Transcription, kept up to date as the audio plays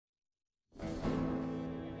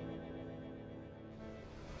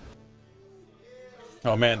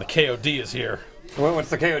Oh man, the KOD is here. What's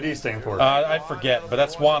the KOD stand for? I forget, but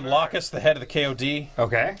that's Juan Lacus, the head of the KOD.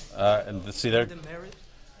 Okay. And see there.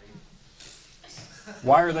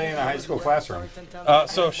 Why are they in a high school classroom?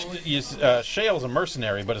 Shale's a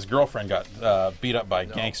mercenary, but his girlfriend got beat up by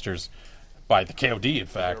gangsters. By the KOD, in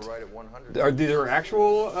fact. Are these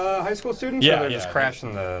actual high school students? Yeah, or they're just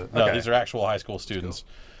crashing the... No, okay. these are actual high school students.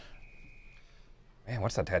 Man,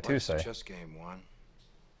 what's that tattoo say? Chess game, Juan.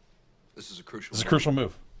 This is a crucial. This is a crucial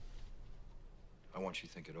move. I want you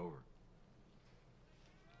to think it over.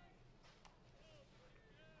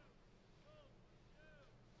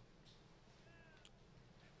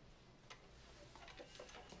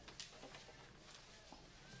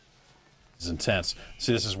 It's intense.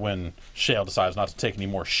 See, this is when Shale decides not to take any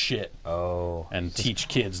more shit. Oh. And teach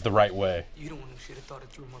kids the right way. You don't want to shit thought it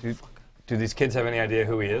through, motherfucker. Do these kids have any idea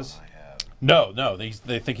who he is? No. They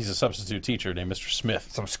think he's a substitute teacher named Mr. Smith.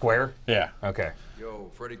 Some square? Yeah. Okay. Yo,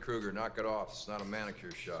 Freddy Krueger, knock it off. It's not a manicure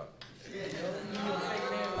shop.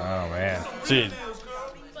 Oh, man. See.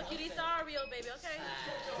 Fuck you, these are real, baby, okay?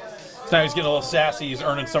 Now he's getting a little sassy. He's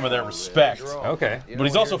earning some of their respect. Okay. But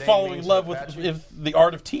he's also falling in love with the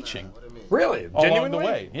art of teaching. Really? Along Genuinely? the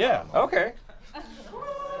way, yeah. Okay.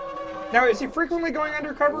 Now, is he frequently going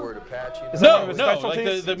undercover? No.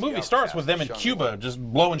 Like the movie starts with them in Cuba just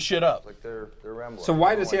blowing shit up. So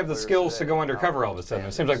why does he have the skills to go undercover all of a sudden?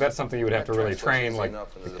 It seems like that's something you would have to really train, like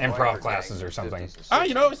improv classes or something.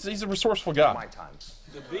 He's a resourceeful guy.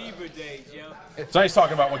 The Beaver days, yo. So now he's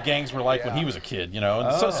talking about what gangs were like when he was a kid, you know,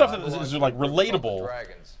 and stuff that is like relatable.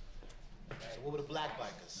 So what were the black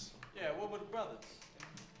bikers? Yeah, what were the brothers?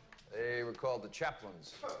 They were called the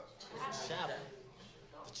Chaplains. Chaplain.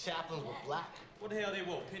 The chaplains were black. What the hell they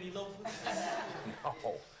were, penny loafers?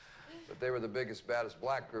 No. But they were the biggest, baddest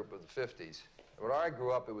black group of the 50s. When I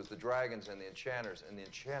grew up, it was the Dragons and the Enchanters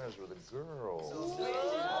were the girls.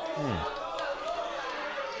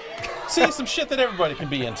 See, some shit that everybody can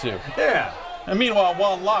be into. Yeah. And meanwhile,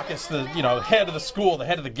 Juan Lacus, the head of the school, the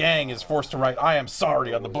head of the gang, is forced to write "I am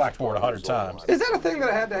sorry" on the blackboard 100 times. Is that a thing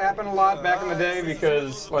that had to happen a lot back in the day?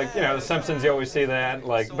 Because, like, The Simpsons, you always see that.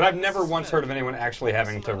 Like, but I've never once heard of anyone actually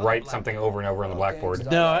having to write something over and over on the blackboard.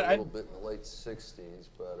 No, a little bit in the late 60s,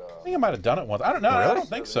 but I think I might have done it once. I don't know. Really? I don't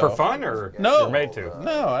think so. For fun, or no? You're made to?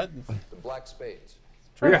 No. the Black Spades.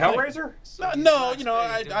 Are you a Hellraiser? No.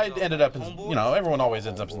 I ended up in. Everyone always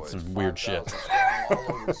ends up in some weird shit. All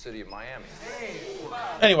over the city of Miami.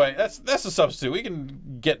 Anyway, that's a substitute. We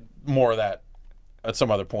can get more of that at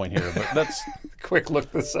some other point here, but that's Quick look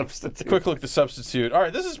at the substitute. quick look. The substitute. All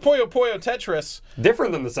right, this is Puyo Puyo Tetris,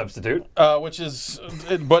 Different than the substitute. which is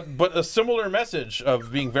but a similar message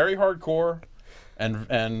of being very hardcore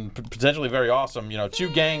and potentially very awesome. Two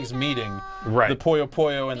gangs meeting, Right. the Puyo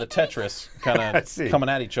Puyo and the Tetris kind see. of coming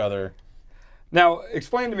at each other. Now,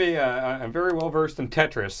 explain to me. I'm very well versed in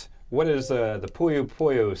Tetris. What is the Puyo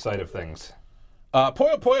Puyo side of things?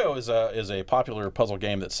 Puyo Puyo is a popular puzzle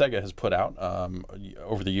game that Sega has put out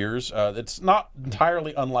over the years. It's not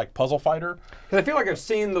entirely unlike Puzzle Fighter. Because I feel like I've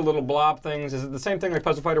seen the little blob things. Is it the same thing like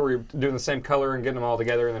Puzzle Fighter where you're doing the same color and getting them all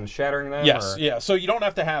together and then shattering them? Yes, or? yeah. So you don't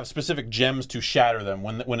have to have specific gems to shatter them.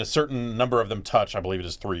 When a certain number of them touch, I believe it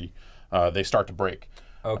is 3, they start to break.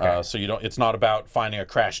 Okay. So it's not about finding a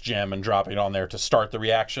crashed gem and dropping it on there to start the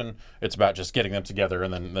reaction. It's about just getting them together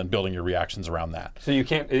and then building your reactions around that. So you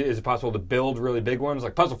can't. Is it possible to build really big ones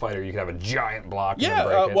like Puzzle Fighter? You could have a giant block. Yeah.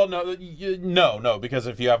 And then break Well, no, because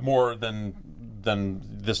if you have more than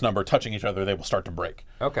this number touching each other, they will start to break.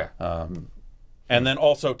 Okay. And then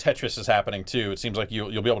also Tetris is happening too. It seems like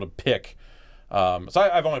you'll be able to pick. So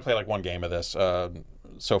I've only played like one game of this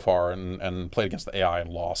so far, and played against the AI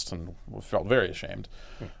and lost, and felt very ashamed.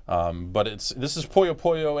 But this is Puyo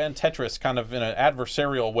Puyo and Tetris kind of in an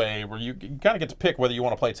adversarial way, where you kind of get to pick whether you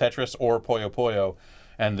want to play Tetris or Puyo Puyo,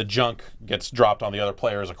 and the junk gets dropped on the other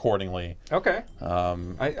players accordingly. Okay.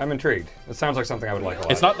 I'm intrigued. It sounds like something I would like a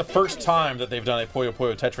lot. It's not the first time that they've done a Puyo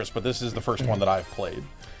Puyo Tetris, but this is the first one that I've played.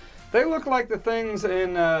 They look like the things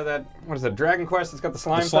in that, what is it, Dragon Quest that's got the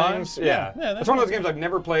slime slimes? things? Yeah. Yeah, It's one of those games I've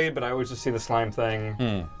never played, but I always just see the slime thing.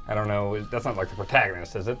 I don't know. That's not like the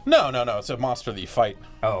protagonist, is it? No. It's a monster that you fight.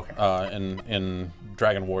 Oh, okay. In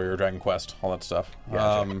Dragon Warrior, Dragon Quest, all that stuff.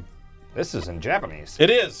 Gotcha. This is in Japanese. It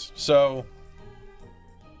is. So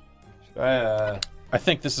I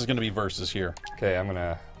think this is going to be versus here. Okay, I'm going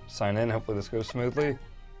to sign in. Hopefully this goes smoothly.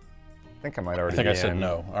 I think I might already I think be I said in.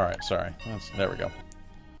 no. All right, sorry. There we go.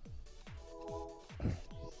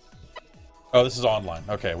 Oh, this is online.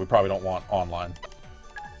 Okay, we probably don't want online.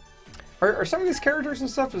 Are some of these characters and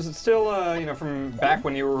stuff, is it still, you know, from back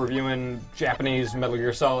when you were reviewing Japanese Metal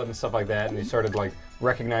Gear Solid and stuff like that, and you started, like,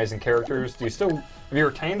 recognizing characters? Do you still, have you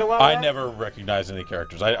retained a lot of that? I never recognized any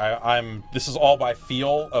characters. I'm, this is all by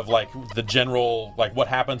feel of, like, the general, like, what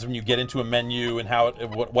happens when you get into a menu and how it,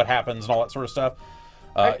 what happens and all that sort of stuff.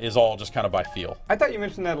 Is all just kind of by feel. I thought you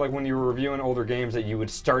mentioned that, like, when you were reviewing older games, that you would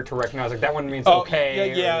start to recognize, like, that one means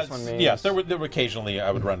okay. Yeah, or this one means... yes. There were occasionally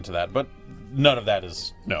I would run into that, but none of that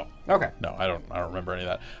is no. Okay. No, I don't remember any of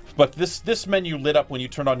that. But this menu lit up when you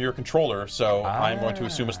turned on your controller, so I'm going to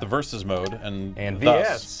assume it's the versus mode, and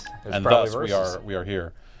VS thus we are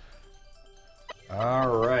here.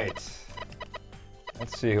 All right.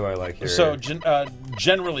 Let's see who I like here. So,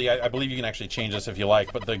 generally, I believe you can actually change this if you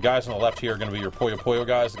like, but the guys on the left here are going to be your Puyo Puyo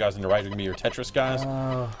guys. The guys on the right are going to be your Tetris guys.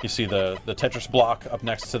 You see the Tetris block up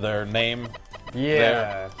next to their name. Yeah,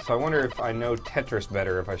 there. So I wonder if I know Tetris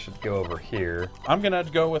better, if I should go over here. I'm going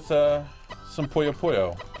to go with some Puyo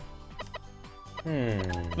Puyo.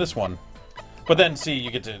 This one. But then, see, you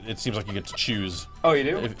get to, it seems like you get to choose. Oh, you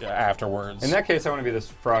do? Afterwards. In that case, I want to be this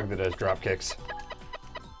frog that does drop kicks.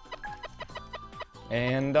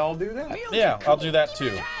 And I'll do that. Yeah, I'll do that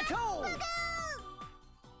too.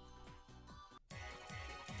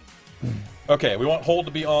 Okay, we want hold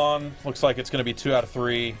to be on. Looks like it's going to be 2 out of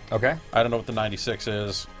 3. Okay. I don't know what the 96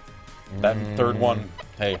 is. That third one,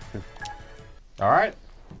 hey. All right.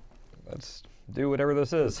 Let's do whatever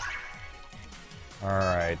this is. All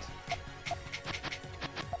right.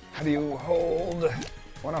 How do you hold?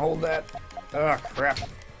 Want to hold that? Oh, crap.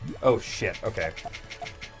 Oh, shit. Okay.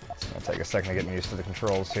 It's going to take a second to get used to the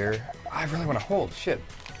controls here. I really want to hold. Shit.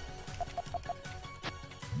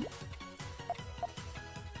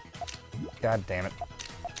 God damn it.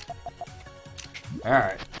 All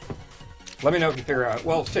right. Let me know if you figure out...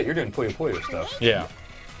 Well, shit, you're doing Puyo Puyo stuff. Yeah.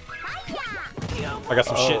 I got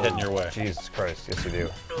some shit heading your way. Jesus Christ. Yes, you do.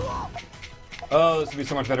 Oh, this would be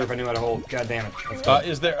so much better if I knew how to hold. God damn it.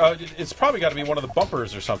 Is there... it's probably got to be one of the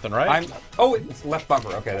bumpers or something, right? Oh, it's left bumper.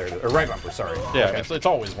 Okay, there it is. Or right bumper, sorry. Yeah, okay. it's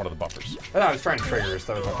always one of the bumpers. I was trying to trigger,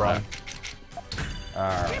 so that was no problem.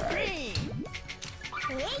 Alright.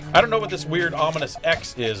 I don't know what this weird ominous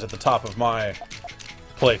X is at the top of my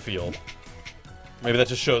play field. Maybe that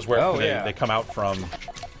just shows where they come out from.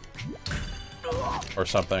 Or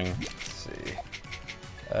something. Let's see.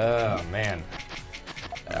 Oh, man.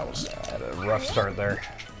 That was had a rough start there.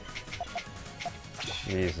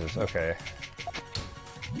 Jesus, okay.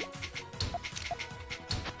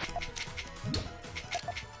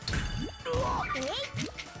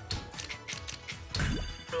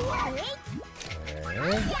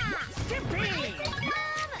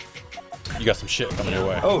 You got some shit coming your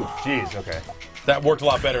way. Oh, jeez, okay. That worked a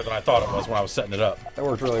lot better than I thought it was when I was setting it up. That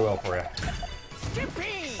worked really well for you.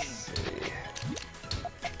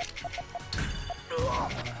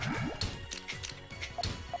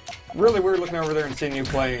 Really weird looking over there and seeing you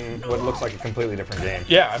playing what looks like a completely different game.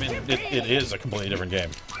 Yeah, I mean, it is a completely different game.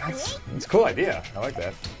 It's a cool idea. I like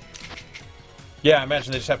that. Yeah, I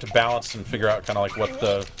imagine they just have to balance and figure out kind of like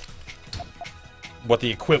what the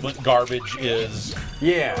equivalent garbage is.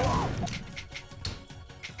 Yeah.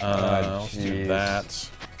 Let's do that.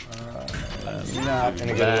 Not in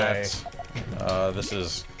a good way. This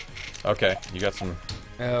is... Okay, you got some...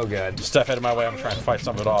 Oh, God. Stuff headed my way. I'm trying to fight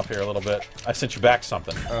some of it off here a little bit. I sent you back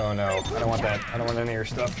something. Oh, no. I don't want that. I don't want any of your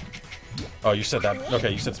stuff. Oh, you said that.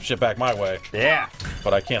 Okay, you sent some shit back my way. Yeah.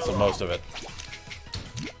 But I canceled most of it.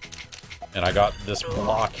 And I got this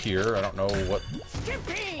block here. I don't know what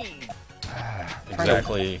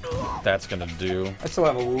exactly that's going to do. I still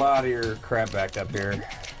have a lot of your crap backed up here.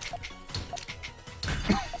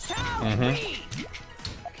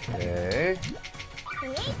 Okay.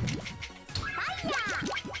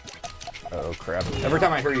 Oh, crap. Every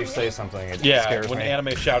time I hear you say something, it scares me. When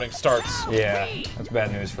anime shouting starts. Yeah, that's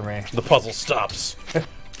bad news for me. The puzzle stops.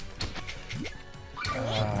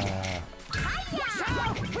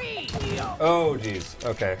 Oh, jeez.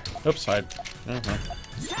 Okay. Oops,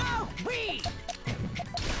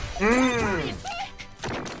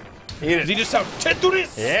 Eat it. Did he just shout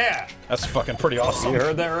Tetris? Yeah. That's fucking pretty awesome. You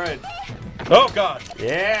heard that right. Oh, God.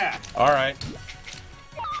 Yeah. All right.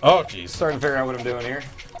 Oh, jeez. Starting to figure out what I'm doing here.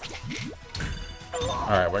 All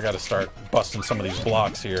right, we got to start busting some of these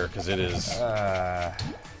blocks here because it is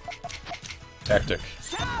hectic.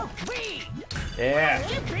 Yeah.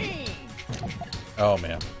 Oh,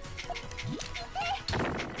 man.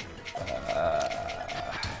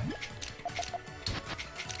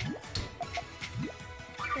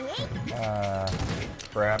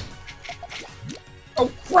 Crap.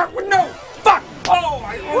 Oh, crap! No! Fuck! Oh!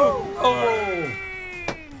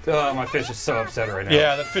 Oh, my fish is so upset right now.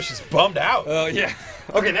 Yeah, that fish is bummed out. Oh, yeah.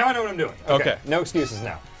 Okay, now I know what I'm doing. Okay. No excuses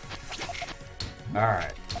now. All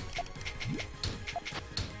right.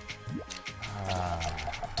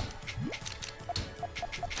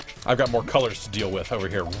 I've got more colors to deal with over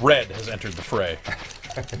here. Red has entered the fray.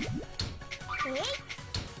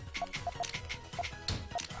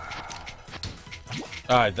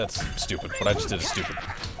 That's stupid. What I just did is stupid.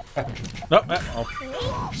 Nope.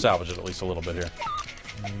 I'll salvage it at least a little bit here.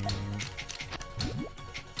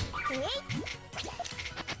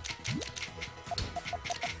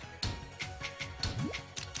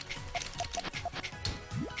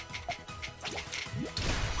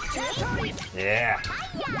 Yeah.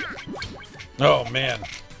 Oh, man.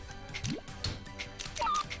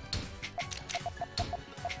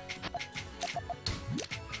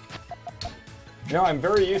 You know, I'm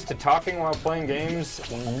very used to talking while playing games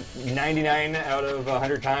 99 out of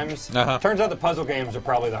 100 times. Turns out the puzzle games are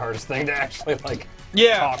probably the hardest thing to actually, like,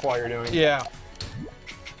 talk while you're doing it. Yeah.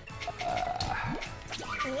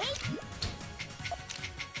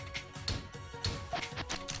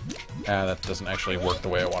 That doesn't actually work the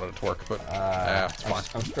way I wanted it to work, but it's fine.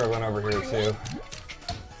 I'm struggling over here, too.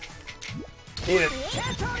 Eat it.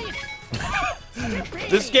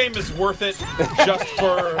 This game is worth it just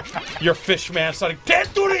for your fish man starting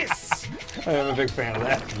Tetris! I am a big fan of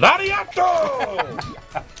that. Lariato!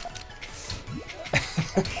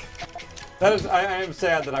 That is, I am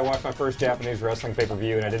sad that I watched my first Japanese wrestling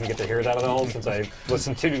pay-per-view and I didn't get to hear that at all since I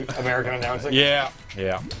listened to American announcing. Yeah.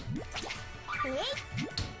 Yeah.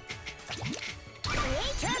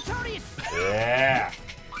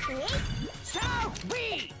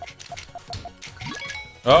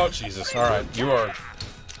 Oh, Jesus. All right.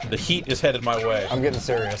 The heat is headed my way. I'm getting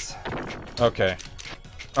serious. Okay.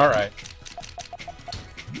 All right.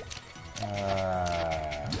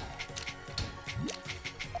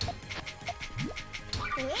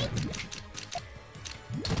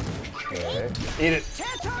 Okay. Eat it.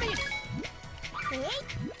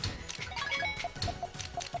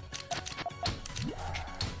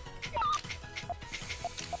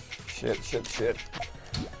 Shit.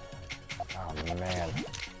 Oh, man.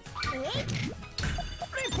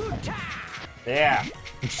 Yeah.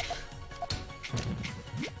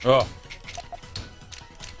 Oh.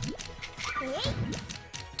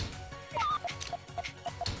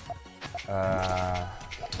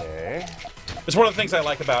 Okay. It's one of the things I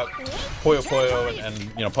like about Puyo Puyo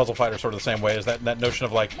and Puzzle Fighter sort of the same way is that notion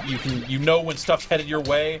of like you know when stuff's headed your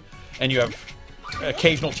way and you have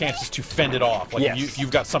occasional chances to fend it off. Like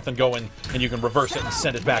you've got something going and you can reverse it and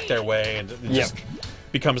send it back their way and it just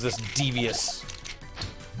becomes this devious,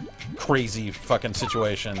 crazy fucking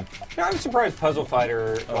situation. Yeah, I'm surprised Puzzle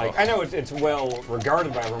Fighter, like, I know it's well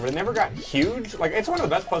regarded by everyone, but it never got huge. Like, it's one of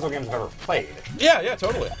the best puzzle games I've ever played. Yeah,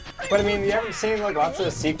 totally. But I mean, you haven't seen like lots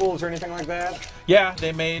of sequels or anything like that? Yeah,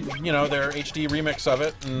 they made, their HD remix of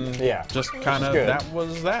it and just kind of, that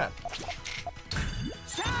was that.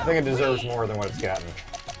 I think it deserves more than what it's gotten.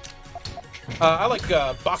 I like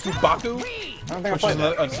Baku Baku, which is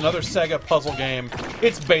another Sega puzzle game.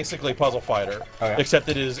 It's basically Puzzle Fighter, except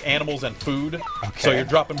it is animals and food. Okay. So you're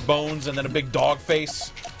dropping bones, and then a big dog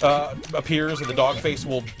face appears, and the dog face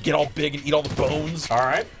will get all big and eat all the bones. All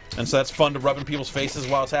right. And so that's fun to rub in people's faces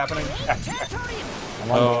while it's happening.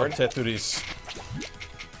 I'm on board. Tetris.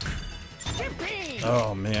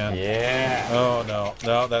 Oh, man. Yeah. Oh,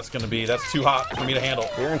 no, that's too hot for me to handle.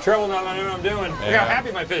 You're in trouble now. I know what I'm doing. Look how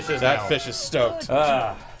happy my fish is now. That fish is stoked.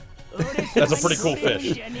 That's a pretty cool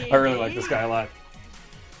fish. I really like this guy a lot.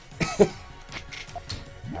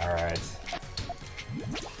 All right.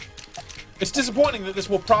 It's disappointing that this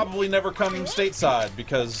will probably never come stateside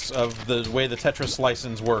because of the way the Tetris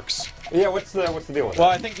license works. Yeah, what's the deal with Well,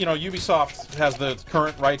 I think, Ubisoft has the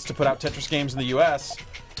current rights to put out Tetris games in the U.S.,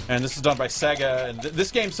 and this is done by Sega. And this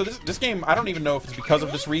game, I don't even know if it's because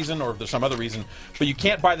of this reason or if there's some other reason, but you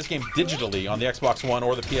can't buy this game digitally on the Xbox One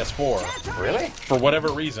or the PS4. Really? For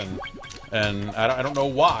whatever reason. And I don't know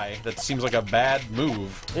why. That seems like a bad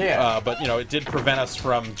move. Yeah. But, it did prevent us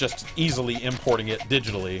from just easily importing it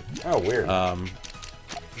digitally. Oh, weird.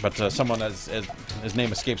 But someone, his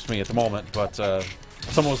name escapes me at the moment, but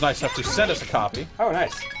someone was nice enough to send us a copy. Oh,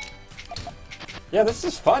 nice. Yeah, this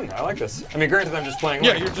is fun. I like this. I mean, granted, I'm just playing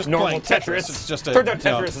you're just normal playing Tetris. It's just Turns out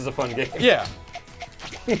Tetris is a fun game. Yeah.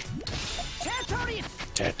 Tetris.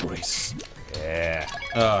 Tetris. Yeah.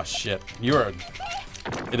 Oh, shit.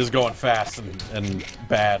 It is going fast and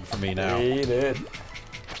bad for me now. Eat it.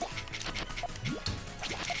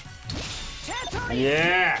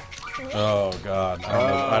 Yeah. Oh, God.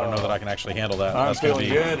 I don't know that I can actually handle that. I'm That's feeling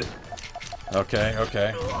good.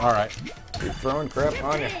 Okay. All right. Keep throwing crap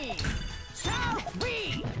on you.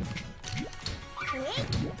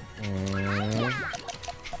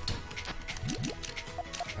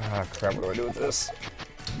 Ah, crap, what do I do with this?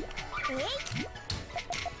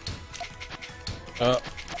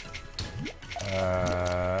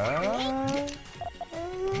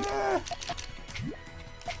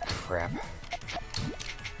 Crap.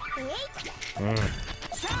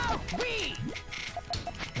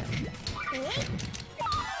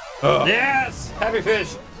 Yes! Happy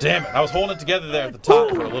fish! Damn it, I was holding it together there at the top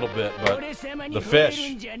for a little bit, but the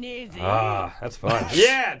fish. Ah, that's fun.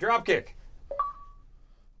 Yeah, dropkick.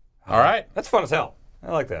 All right. That's fun as hell.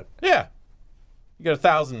 I like that. Yeah. You got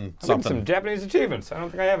 1,000 something. Some Japanese achievements. I don't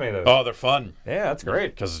think I have any of those. Oh, they're fun. Yeah, that's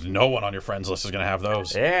great. Because no one on your friends list is going to have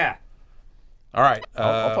those. Yeah. All right.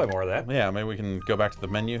 I'll play more of that. Yeah, maybe we can go back to the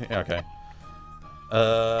menu. Yeah, okay.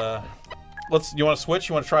 You want to switch?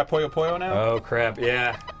 You want to try Puyo Puyo now? Oh, crap.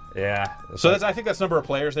 Yeah. Yeah. So I think that's number of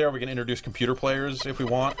players there. We can introduce computer players if we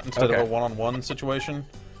want instead of a one-on-one situation.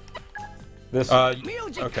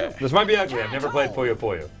 Okay. This might be ugly. I've never played Puyo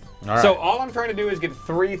Puyo. All right. So all I'm trying to do is get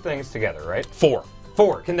 3 things together, right? 4.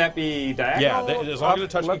 4. Can that be diagonal? Yeah, as long as they're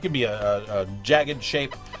touching, it can be a jagged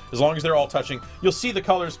shape. As long as they're all touching, you'll see the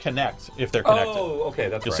colors connect if they're connected. Oh, okay,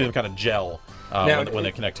 that's You'll right. see them kind of gel when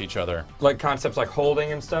they connect to each other. Like concepts like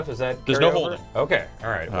holding and stuff, is that There's carry no over? holding. Okay,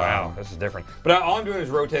 all right. Wow, this is different. But all I'm doing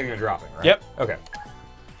is rotating and dropping, right? Yep. Okay.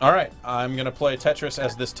 All right, I'm going to play Tetris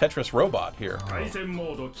as this Tetris robot here.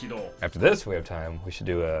 After this, we have time. We should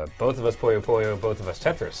do both of us Puyo Puyo, both of us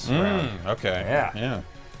Tetris. round. Okay. Yeah.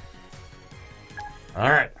 All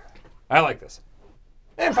right. I like this.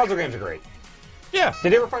 And puzzle games are great. Yeah.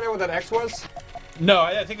 Did you ever find out what that X was? No,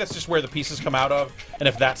 I think that's just where the pieces come out of, and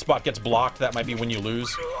if that spot gets blocked, that might be when you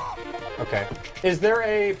lose. Okay. Is there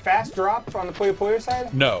a fast drop on the Puyo Puyo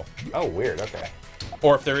side? No. Oh, weird. Okay.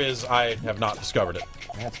 Or if there is, I have not discovered it.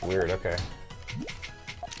 That's weird. Okay.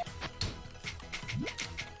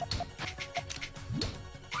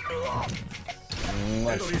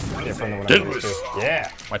 Much different than what I'm used to.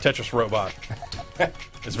 Yeah. My Tetris robot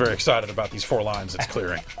is very excited about these 4 lines it's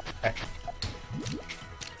clearing.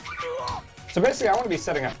 So basically, I want to be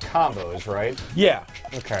setting up combos, right? Yeah.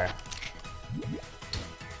 Okay.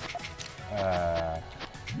 Okay.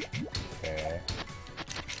 Okay.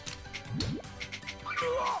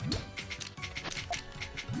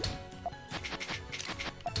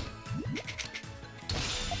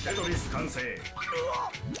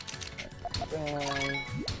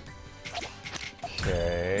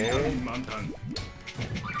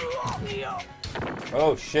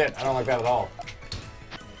 Oh shit, I don't like that at all.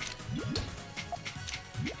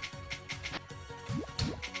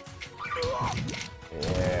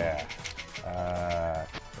 Yeah.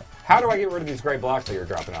 How do I get rid of these gray blocks that you're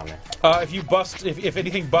dropping on me? If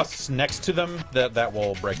anything busts next to them, that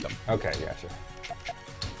will break them. Okay, gotcha.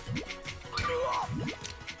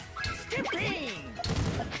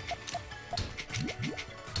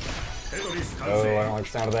 Oh, I don't like the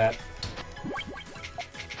sound of that.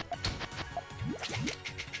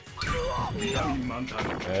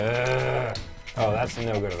 Oh, that's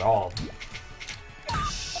no good at all.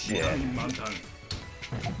 Shit.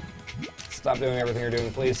 Stop doing everything you're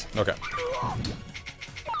doing, please. Okay.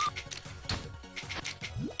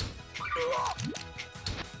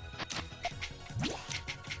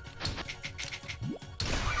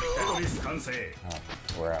 Oh,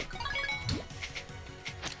 we're up.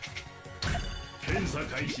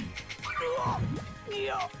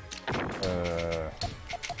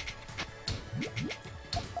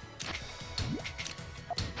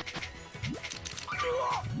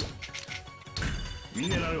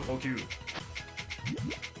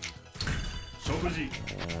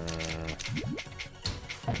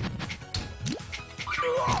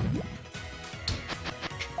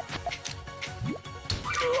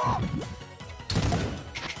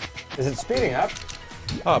 Is it speeding up?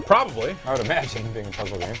 Probably. I would imagine, being a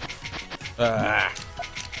puzzle game.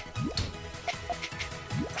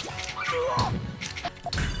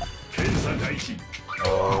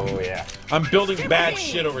 Oh, yeah. I'm building bad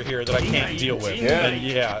shit over here that I can't deal with. Yeah. And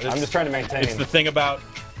yeah, I'm just trying to maintain. It's the thing about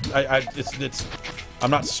I'm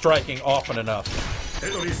not striking often enough.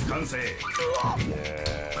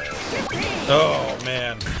 Oh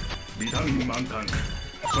man.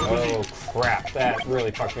 Oh crap, that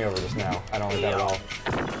really fucked me over just now. I don't like that at all.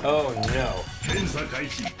 Oh no.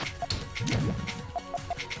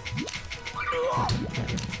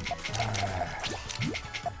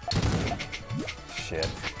 Shit.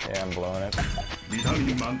 Yeah, I'm blowing it.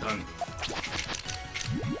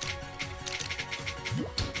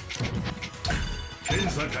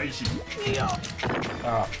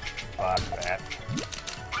 Oh. Fuck that.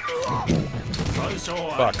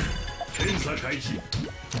 Fuck.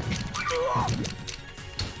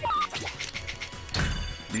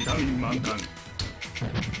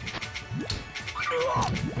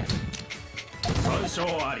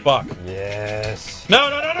 Fuck. Yes. No.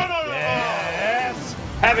 Yes.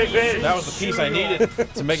 Happy finish. That was the piece I needed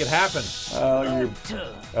to make it happen.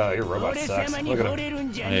 Your robot sucks. Look at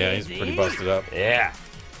him. Yeah, he's pretty busted up. Yeah.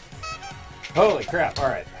 Holy crap! All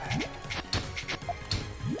right.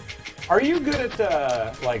 Are you good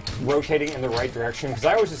at like rotating in the right direction? Because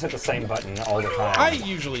I always just hit the same button all the time. I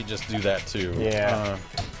usually just do that too. Yeah.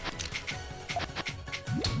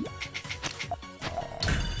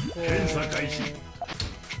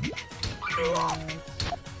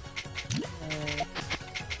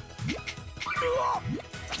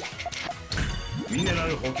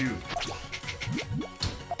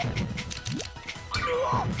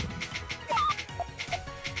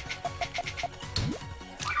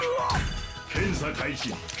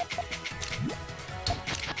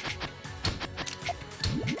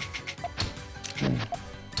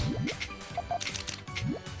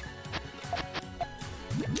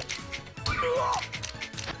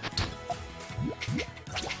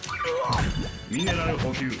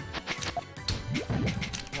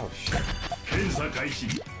 Oh shit.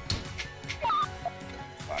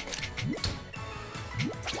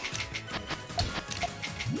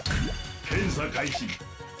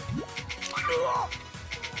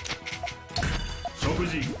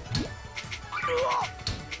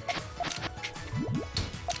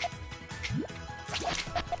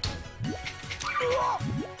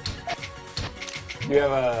 Do you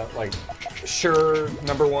have a like sure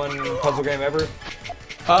 #1 puzzle game ever?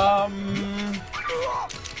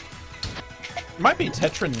 Might be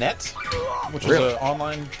Tetranet, which was an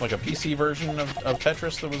online, like a PC version of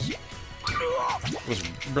Tetris that was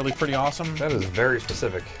really pretty awesome. That is very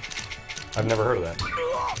specific. I've never heard of that.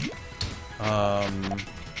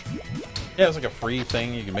 Yeah, it's like a free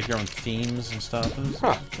thing. You can make your own themes and stuff. It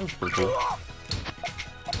was pretty cool.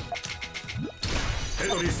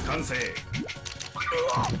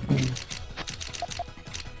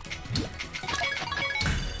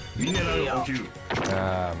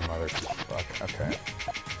 Motherfuck. Okay.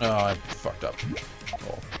 Oh, I fucked up.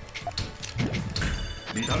 Cool.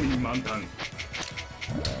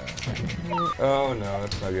 Oh no,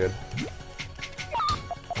 that's not good.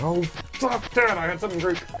 Oh, fuck that! I had something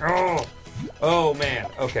great. Oh! Oh man,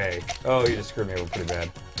 okay. Oh, you just screwed me over pretty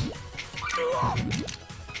bad.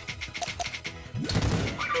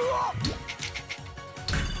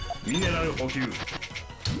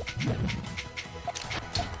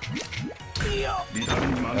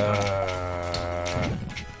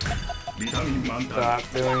 Stop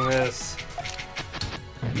doing this.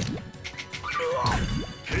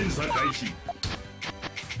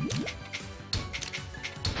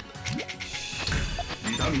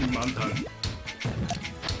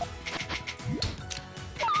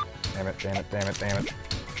 Damn it, damn it, damn it, damn it.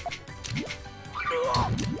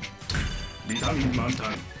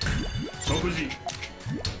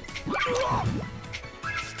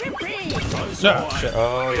 No, shit.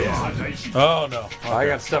 Oh yeah. Oh no. Okay. I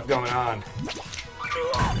got stuff going on.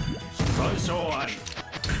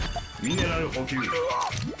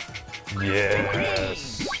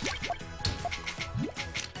 Yes.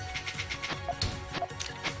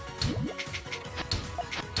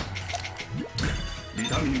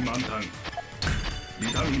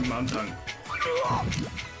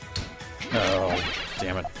 Oh,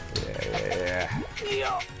 damn it.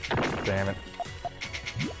 Yeah. Damn it.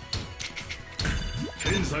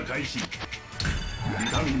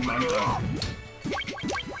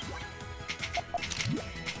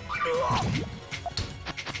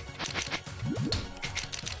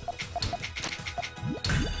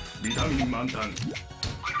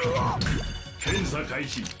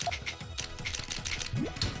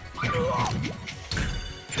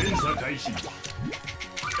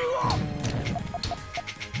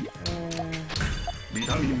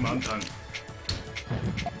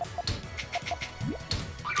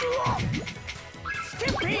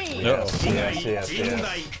 Yes, yes, yes, yes.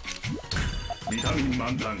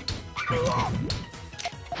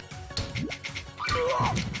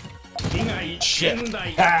 Shit.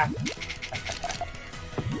 Ha!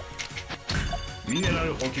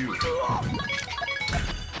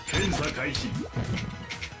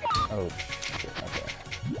 Oh shit, okay.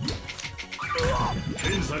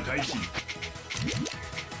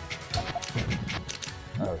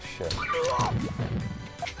 Oh shit.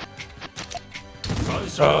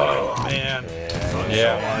 Oh man. Yeah.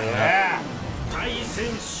 Yeah. Yeah.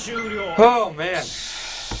 Oh man.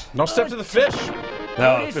 No step to the fish.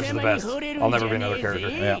 No, the fish is the best. I'll never be another character.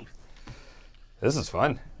 Yeah. This is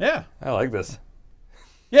fun. Yeah. I like this.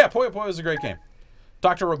 Yeah, Puyo Puyo is a great game.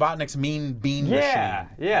 Dr. Robotnik's Mean Bean Machine.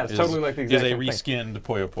 Yeah, it's totally like the exact same thing. Is a reskinned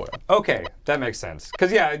Puyo Puyo. Okay, that makes sense.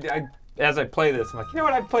 Because, yeah, as I play this, I'm like, you know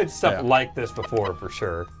what? I've played stuff like this before, for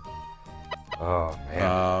sure. Oh,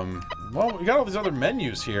 man. Well, we got all these other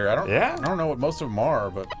menus here. I don't know what most of them are,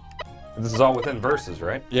 but... This is all within verses,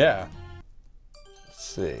 right? Yeah. Let's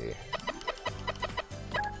see.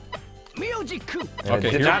 Okay,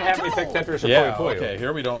 did not have me pick Tetris or yeah, Puyo Puyo. Okay,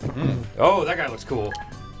 here we don't... Oh, that guy looks cool.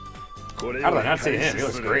 How did I not see him? He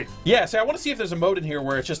looks great. Yeah, so I want to see if there's a mode in here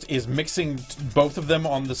where it just is mixing both of them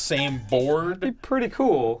on the same board. That'd be pretty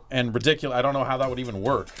cool. And ridiculous. I don't know how that would even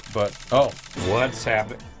work, but... Oh. What's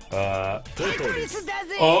happening? Oh!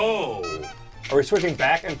 Are we switching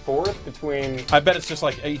back and forth between... I bet it's just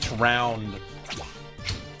like each round.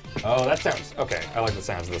 Oh, that sounds... Okay, I like the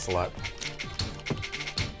sounds of this a lot.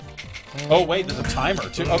 Oh, wait, there's a timer,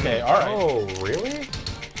 too. Okay, all right. Oh, really?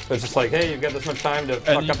 So it's just like, hey, you've got this much time to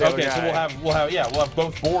fuck up the other guy. Okay, so we'll have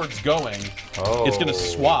both boards going. Oh. It's gonna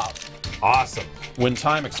swap. Awesome. When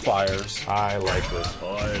time expires. I like this.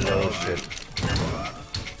 Oh, shit.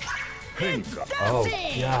 Oh,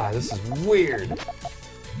 yeah, this is weird.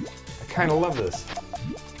 I kind of love this.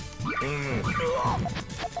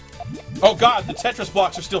 Oh, God, the Tetris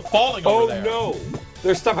blocks are still falling over there. Oh, no.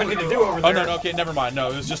 There's stuff I need to do over there. Oh, no, okay, never mind.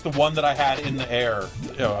 No, it was just the one that I had in the air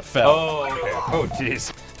fell. Oh, okay. Oh,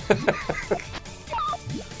 jeez.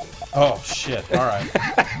 Oh, shit. All right.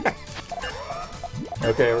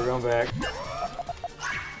 Okay, we're going back.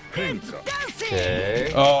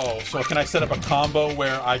 Okay. Oh, so can I set up a combo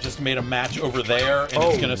where I just made a match over there and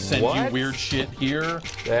it's going to send you weird shit here?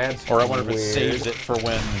 That's Or I wonder if it saves it for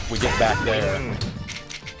when we get back there.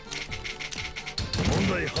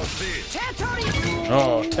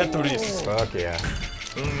 Oh, Tetris. Fuck yeah.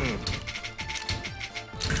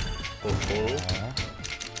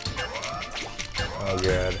 Oh,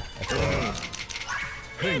 good.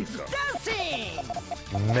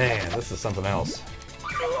 Man, this is something else.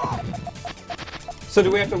 So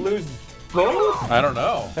do we have to lose both? I don't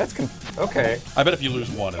know. That's okay. I bet if you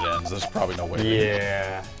lose one, it ends. There's probably no way.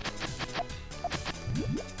 Yeah.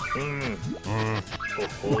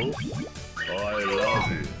 I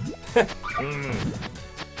love you. I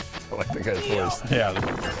like the guy's voice. Yeah.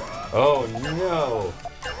 Oh no.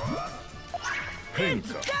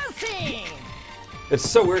 It's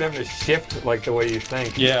so weird having to shift like the way you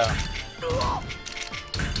think. Yeah. I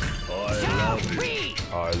love it.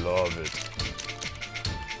 I love it.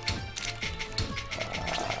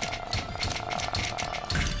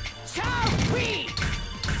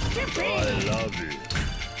 I love it.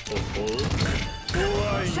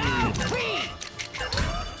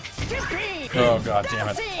 Oh, God damn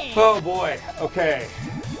it. Oh boy. Okay.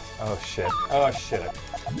 Oh shit. Oh shit.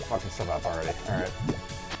 I'm fucking stuff up already. Alright.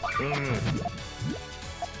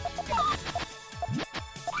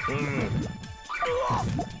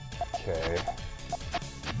 Okay.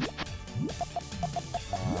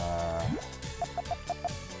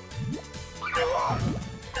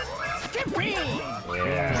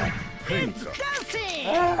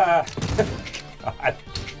 Yeah. Ah. God.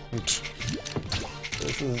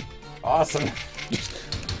 This is awesome.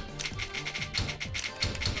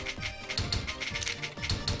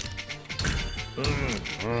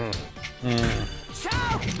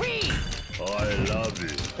 I love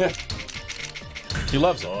it. He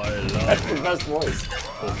loves it. I love That's it. the best voice.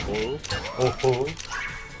 Oh, Oh, oh.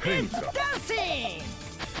 Pinta. Okay.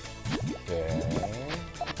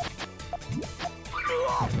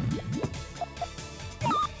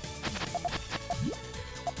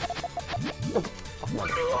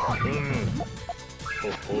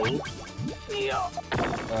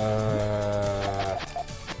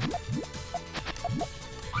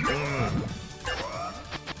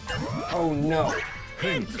 Oh no.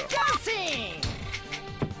 Pinta.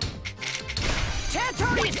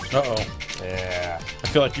 Uh-oh. Yeah. I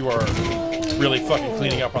feel like you are really fucking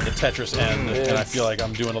cleaning up on the Tetris end, and I feel like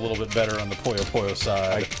I'm doing a little bit better on the Puyo Puyo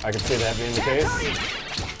side. I can see that being the case.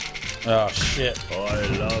 Oh, shit. I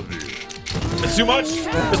love you. It's too much!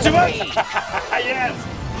 It's too much! Yes!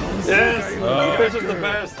 Yes! This is the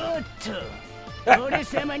best.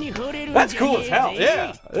 That's cool as hell.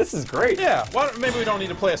 Yeah. This is great. Yeah. Well, maybe we don't need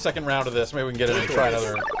to play a secend round of this. Maybe we can get in and try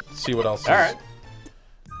another, see what else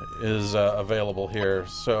is available here.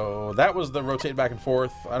 So that was the rotate back and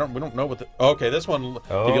forth. We don't know what the... Okay, this one,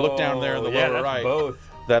 if you look down there in the lower right, both.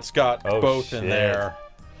 that's got both in there.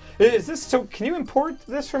 Is this so? Can you import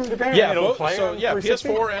this from Japan? Yeah, It'll play on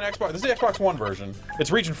PS4 and Xbox. This is the Xbox One version.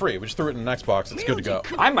 It's region free. We just threw it in an Xbox. It's good to go.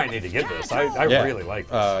 I might need to get this. I really like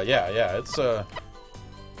this. Yeah.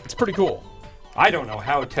 It's pretty cool. I don't know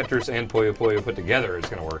how Tetris and Puyo Puyo put together is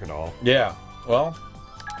going to work at all. Yeah. Well,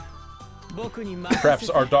 perhaps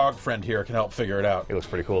our dog friend here can help figure it out. He looks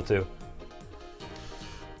pretty cool too.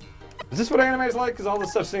 Is this what anime is like? Because all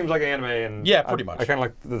this stuff seems like anime, and yeah, pretty much. I kind of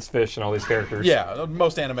like this fish and all these characters. Yeah,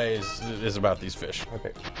 most anime is about these fish.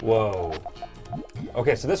 Okay. Whoa.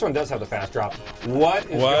 Okay, so this one does have the fast drop. What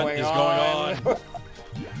is going on?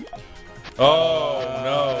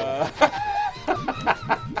 Oh no!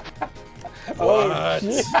 What?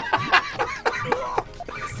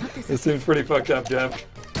 This seems pretty fucked up, Jeff.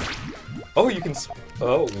 Oh, you can.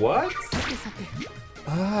 Oh, what?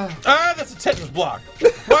 That's a Tetris block.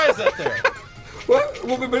 Why is that there? What?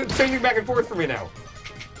 Well, but it's changing back and forth for me now.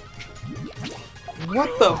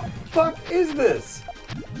 What the fuck is this?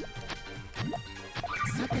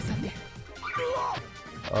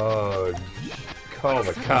 Oh, call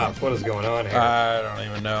the cops. What is going on here? I don't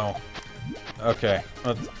even know. Okay.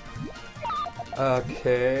 Okay.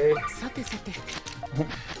 Okay.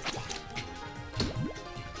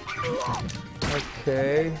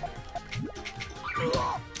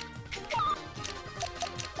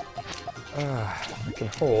 I can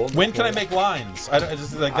hold. When can I make lines?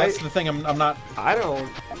 That's the thing. I'm not. I don't.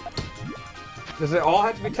 Does it all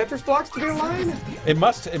have to be Tetris blocks to be a line? It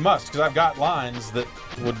must, because I've got lines that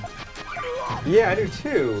would. Yeah, I do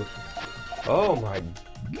too. Oh my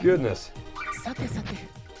goodness.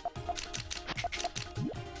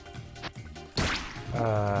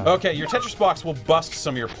 Okay, your Tetris blocks will bust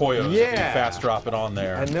some of your Poyos if you fast drop it on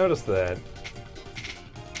there. I noticed that.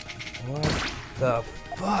 What the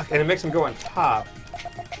fuck? And it makes them go on top.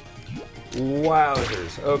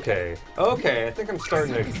 Wowzers. Okay. Okay, I think I'm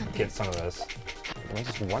starting to get some of this.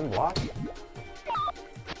 Just one block?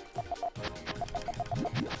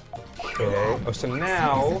 Okay. Oh, so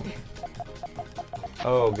now...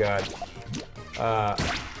 Oh, God.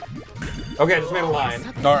 Okay, I just made a line.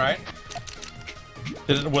 All right.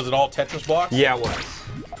 Was it all Tetris blocks? Yeah, it was.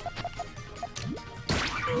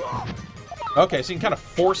 Okay, so you can kind of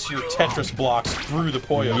force your Tetris blocks through the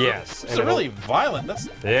Poyo. Yes. It's really violent. That's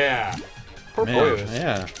yeah. Poor Poyos.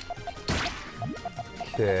 Yeah.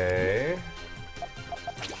 Okay.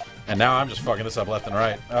 And now I'm just fucking this up left and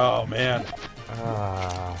right. Oh man.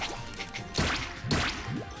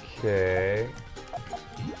 Okay.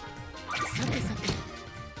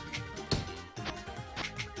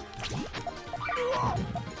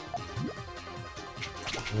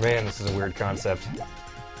 Man, this is a weird concept.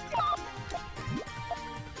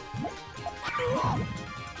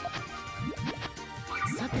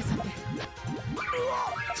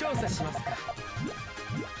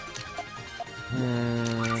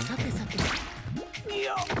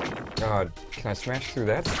 God, can I smash through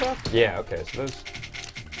that stuff? Yeah, okay, so those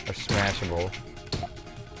are smashable.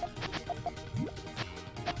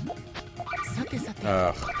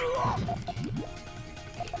 Ugh.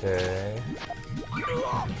 Okay.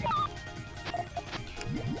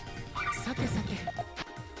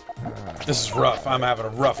 This is rough. I'm having a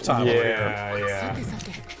rough time over here. Yeah.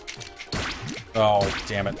 Oh,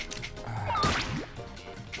 damn it.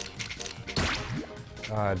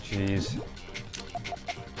 Ah, jeez.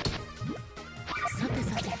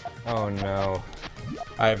 Oh no.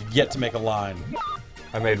 I have yet to make a line.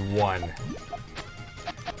 I made one.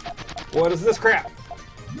 What is this crap?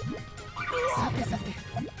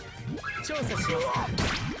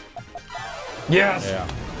 Yes!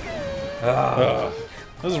 Yeah.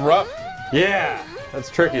 This is rough. Yeah! That's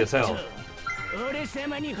tricky as hell.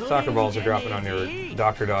 Soccer balls are dropping on your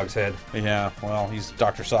Dr. Dog's head. Yeah, well, he's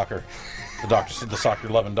Dr. Soccer. The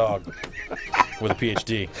soccer-loving dog with a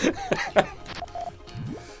PhD.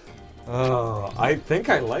 Oh, I think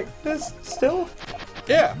I like this still.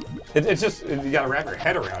 Yeah. It's just, you gotta wrap your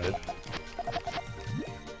head around it.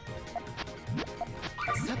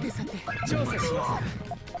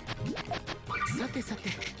 Okay, so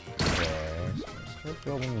start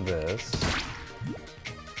building this.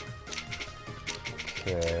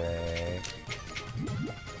 Okay.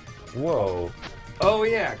 Whoa. Oh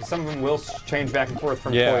yeah, because some of them will change back and forth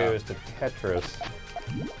from Poyos to Tetris.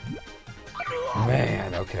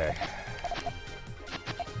 Man, okay.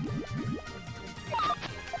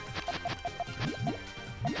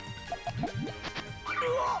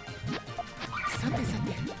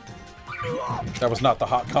 That was not the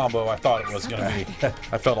hot combo I thought it was going to be.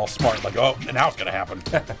 I felt all smart, like, oh, and now it's going to happen.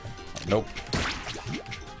 Nope.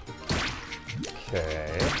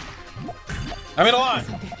 Okay. I'm in a line.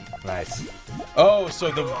 Nice. Oh, so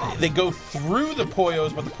they go through the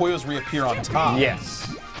Puyos, but the Puyos reappear on top.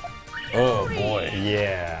 Yes. Oh boy.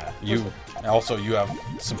 Yeah. You have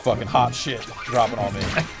some fucking hot shit dropping on me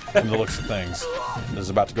from the looks of things. This is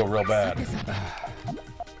about to go real bad.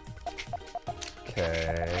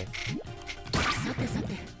 Okay.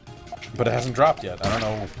 But it hasn't dropped yet. I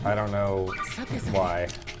don't know why.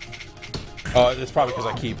 It's probably because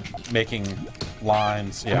I keep making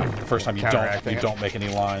lines. Yeah, the first time you don't make any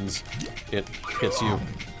lines, it hits you.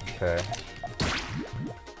 Okay.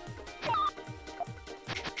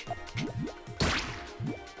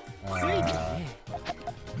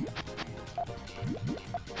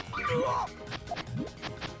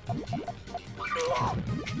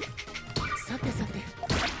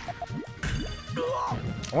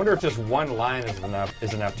 I wonder if just one line is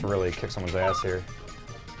enough to really kick someone's ass here.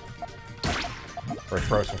 Or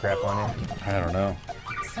throw some crap on you. I don't know.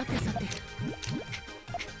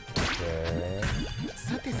 Okay.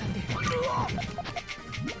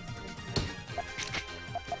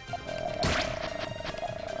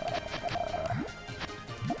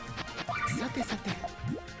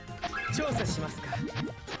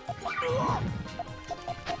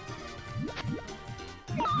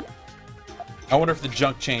 I wonder if the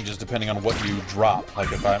junk changes depending on what you drop. Like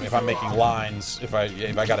if I'm making lines, if I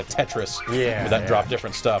got a Tetris, would that drop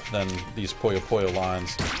different stuff than these Puyo Puyo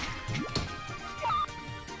lines?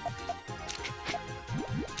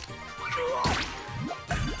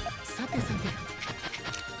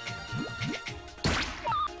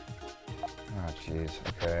 Oh jeez.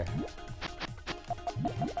 Okay.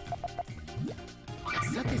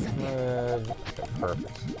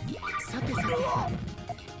 Perfect.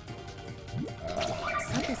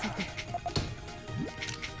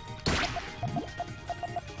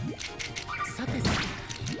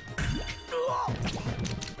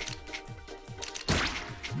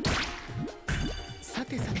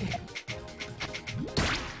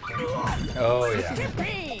 Oh yeah.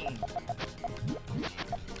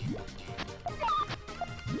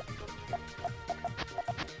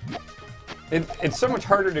 It's so much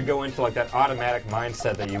harder to go into like that automatic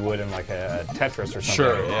mindset that you would in like a Tetris or something.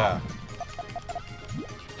 Sure, yeah.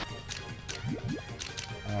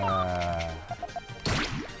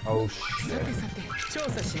 Oh shit.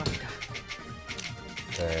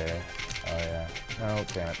 Okay. Oh yeah. No,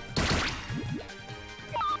 damn it.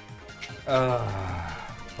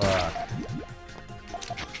 Fuck.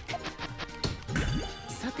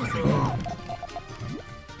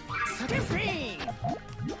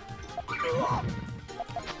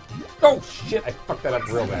 Oh shit! I fucked that up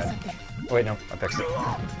real bad. Oh wait, no, I fixed it.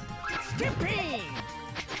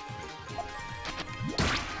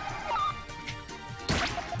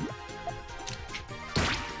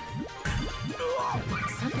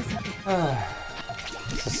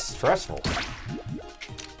 This is stressful.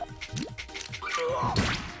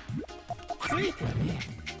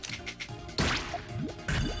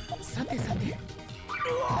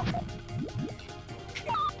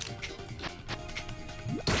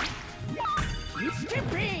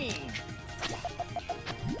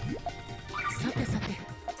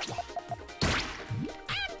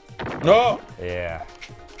 No! Yeah.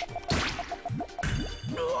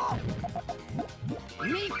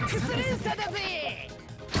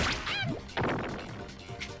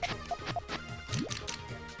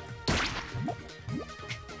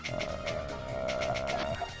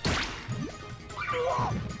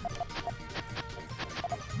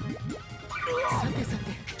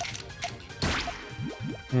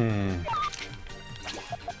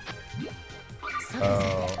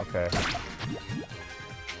 Oh, okay.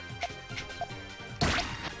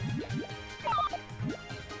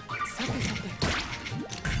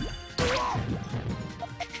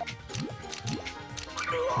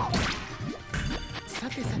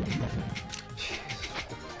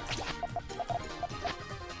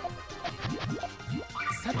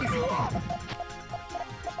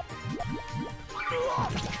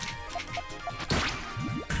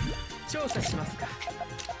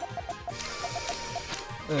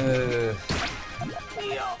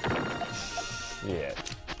 Shit.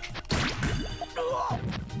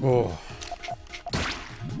 Oh.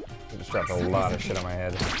 I just dropped a lot of shit on my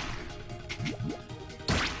head.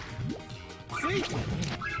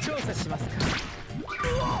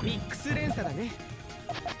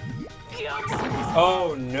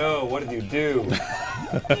 Oh no, what did you do?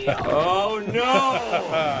 Oh no!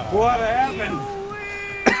 What happened?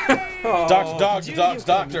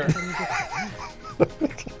 Doctor.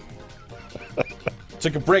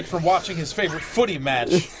 Took a break from watching his favorite footy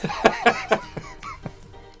match.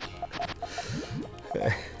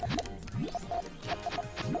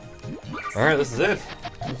 All right, this is it.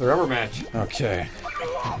 It's the rubber match. Okay.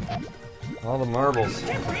 All the marbles.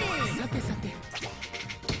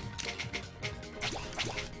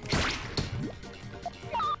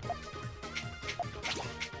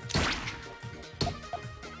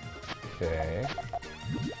 Okay.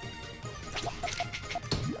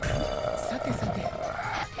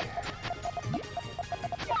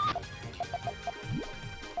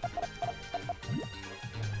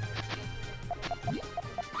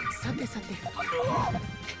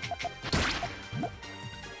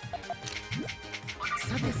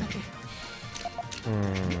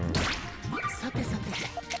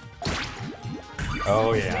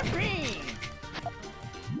 Oh yeah.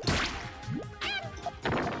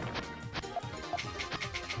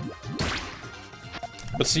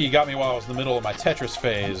 But see, you got me while I was in the middle of my Tetris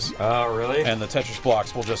phase. Oh, really? And the Tetris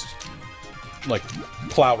blocks will just, like,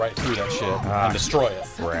 plow right through that shit and destroy it.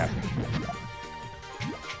 Crap.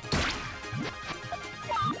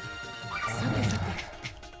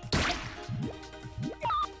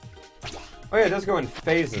 Oh yeah, it does go in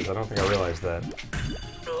phases. I don't think I realized that.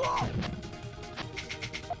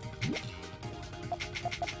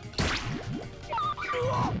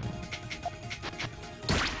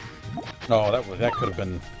 Oh, that could have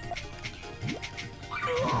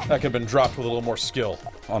been dropped with a little more skill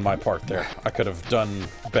on my part there. I could have done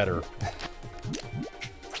better.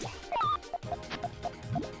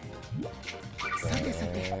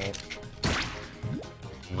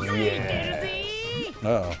 Yeah.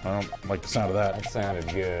 Oh, I don't like the sound of that. That sounded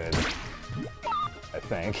good. I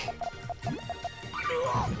think.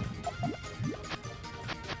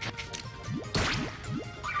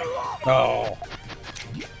 Oh.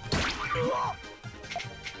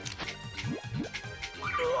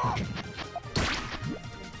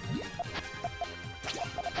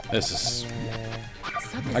 This is...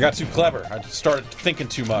 I got too clever. I started thinking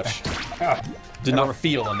too much. Did not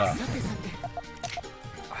feel enough.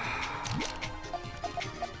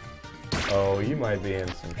 Oh, you might be in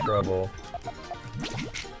some trouble.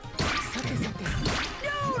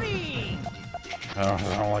 I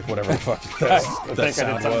don't like whatever the fuck that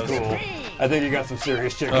sound was. Cool. I think you got some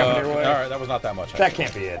serious shit coming your way. Alright, that was not that much. That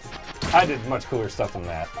can't be it. I did much cooler stuff than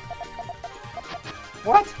that.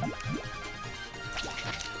 What?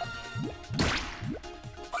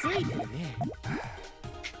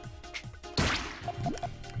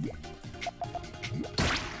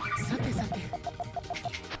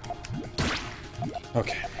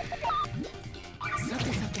 Okay.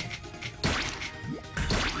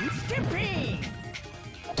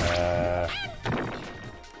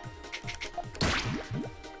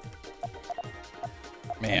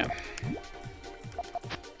 Man.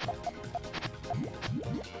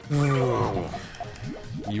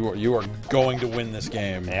 You are going to win this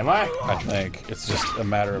game. Am I? I think. It's just a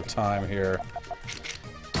matter of time here.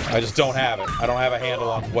 I just don't have it. I don't have a handle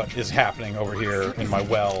on what is happening over here in my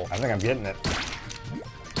well. I think I'm getting it.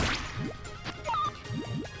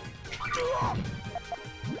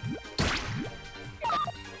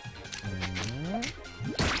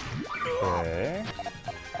 Okay.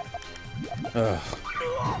 Ugh.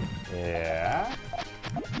 Yeah.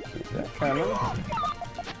 Keep that coming.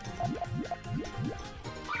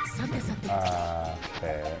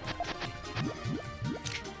 Okay.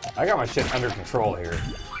 I got my shit under control here.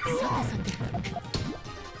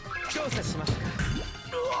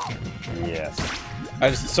 Yes.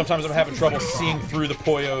 Sometimes I'm having trouble seeing through the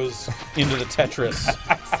Puyos into the Tetris.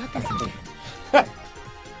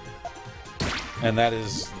 And that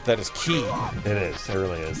is key. It is. It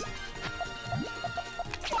really is.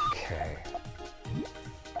 Okay.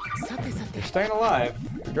 You're staying alive.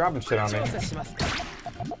 You're dropping shit on me.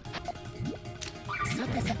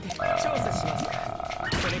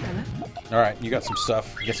 Alright, you got some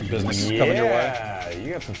stuff. You got some business coming your way. Yeah,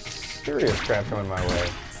 you got some serious crap coming my way.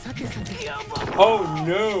 Oh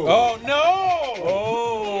no! Oh no!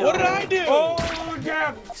 Oh! What did I do? Oh,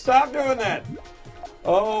 Jeff! Stop doing that!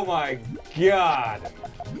 Oh my god!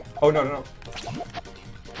 Oh no, no,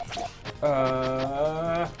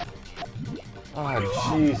 no.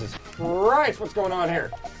 Oh Jesus Christ! What's going on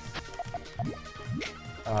here?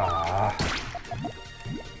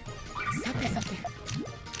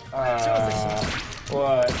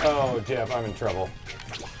 What? Oh, Jeff, I'm in trouble.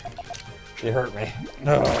 You hurt me.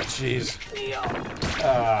 Oh, jeez.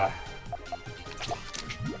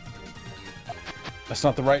 That's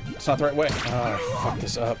not the right. It's not the right way. Oh, fuck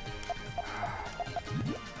this up.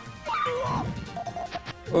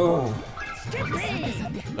 Oh.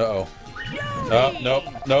 Uh-oh. Oh, nope,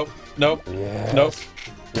 nope, nope, Yes. nope.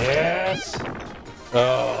 Yes.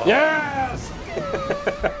 Oh. Yes.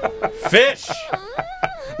 Fish!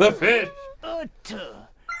 The fish.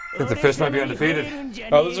 think the fish might be undefeated.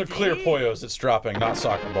 Oh, those are clear Puyos that's dropping, not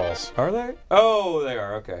soccer balls. Are they? Oh, they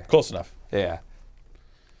are. Okay. Close enough. Yeah.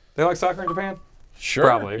 They like soccer in Japan? Sure.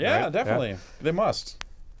 Probably. Yeah, right? definitely. Yeah. They must.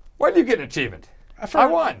 Why did you get an achievement? I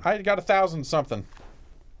won. I got 1,000 something.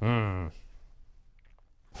 Give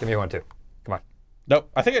me one too. Come on. Nope.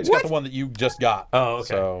 I think I just got the one that you just got. Oh, okay.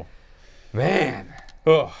 So. Man.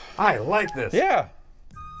 Ugh. I like this. Yeah.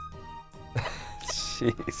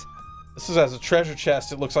 Jeez. This is as a treasure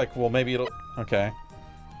chest. It looks like, well, maybe it'll... Okay.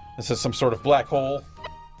 This is some sort of black hole.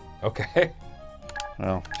 Okay.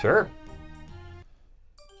 Well. Sure.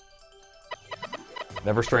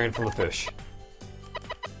 Never strain from the fish.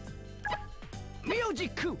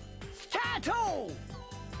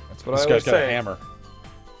 That's what This I guy's always got say. a hammer.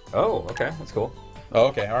 Oh, okay. That's cool. Oh,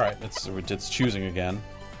 okay. All right. It's choosing again.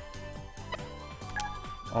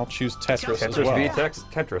 I'll choose Tetris as Tetris well. v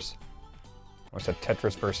Tetris. I said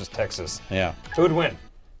Tetris versus Texas. Yeah. Who would win?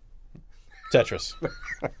 Tetris.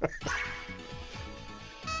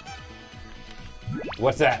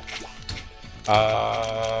 What's that?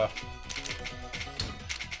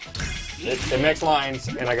 It makes lines,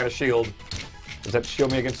 and I got a shield. Does that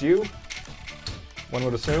shield me against you? One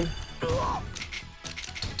would assume. Can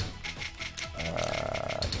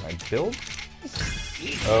I build?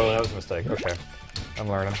 Oh, that was a mistake. Okay. I'm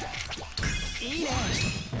learning.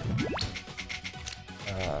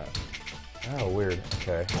 Oh, weird.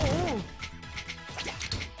 Okay.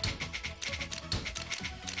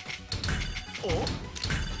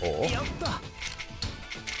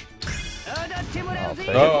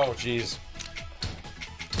 Oh, jeez.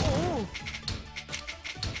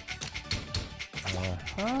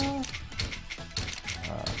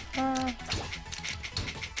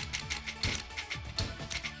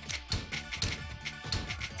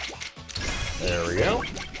 There we go.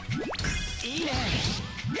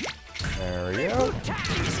 There we go.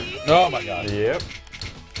 Oh my god. Yep.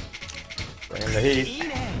 Bring in the heat.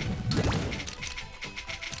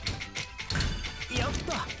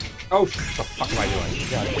 Oh, what the fuck am I doing?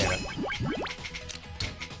 God damn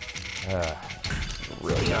it.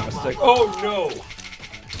 Really got a mistake. Oh no!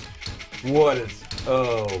 What is...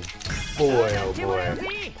 Oh boy, oh boy.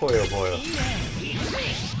 Boy, oh boy.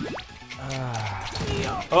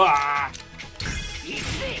 Ah!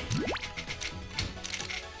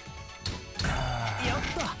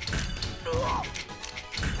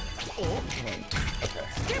 Okay.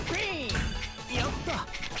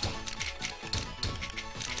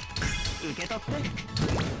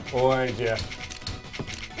 Boy, Jeff.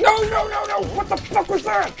 No, no, no, no! What the fuck was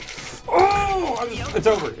that? Oh! It's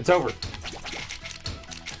over. It's over.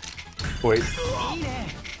 Wait.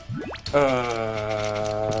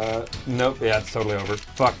 Nope. Yeah, it's totally over.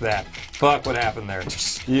 Fuck that. Fuck what happened there.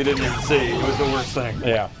 You didn't even see. It was the worst thing.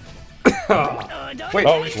 Yeah. Wait.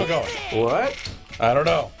 Oh, we're still going. What? I don't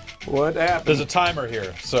know. What happened? There's a timer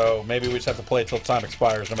here, so maybe we just have to play till time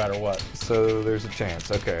expires no matter what. So there's a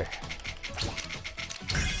chance. Okay.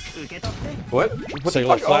 What? What So the you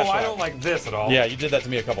like fuck? Oh, I flashlight. don't like this at all. Yeah, you did that to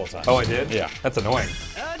me a couple of times. Oh, I did? Yeah. That's annoying.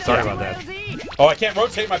 Sorry about that. Oh, I can't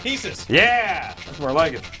rotate my pieces. Yeah! That's more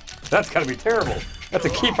like it. That's gotta be terrible. That's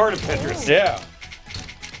a key part of Tetris. Yeah.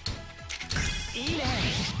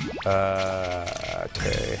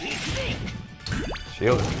 Okay.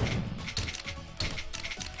 Shield.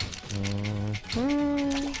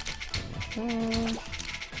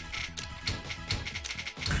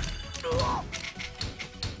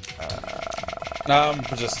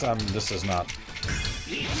 This is not.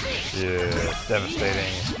 Yeah,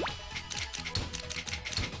 devastating.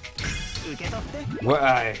 What?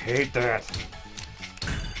 I hate that.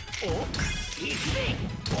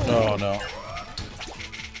 Oh no.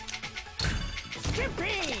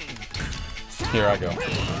 Here I go.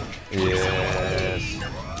 Yes.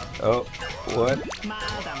 Oh, what?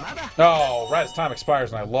 Oh, right as time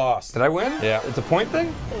expires and I lost. Did I win? Yeah. It's a point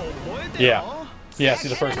thing? Yeah. Yeah, see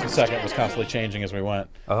the first and second was constantly changing as we went.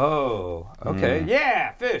 Oh, okay.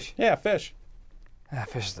 Yeah, fish. Yeah, fish. Ah,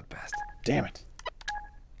 fish is the best. Damn it.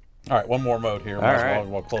 All right, one more mode here.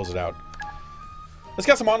 We'll close it out. It's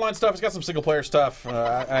got some online stuff. It's got some single player stuff.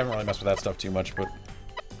 I haven't really messed with that stuff too much, but...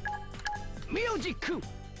 Looks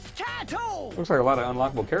like a lot of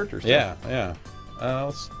unlockable characters. Yeah, yeah.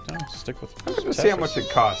 Let's stick with I'm going to see how much it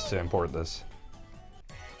costs to import this.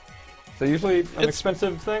 Is it usually an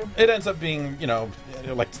expensive thing? It ends up being, you know,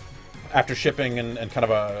 like after shipping and kind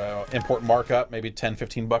of a import markup, maybe 10,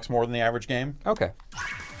 15 bucks more than the average game. Okay.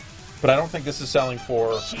 But I don't think this is selling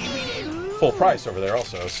for full price over there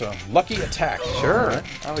also, so lucky attack. Sure. Right.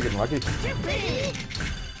 I'm getting lucky.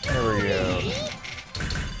 There we go.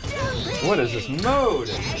 What is this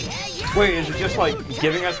mode? Wait, is it just like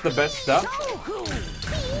giving us the best stuff?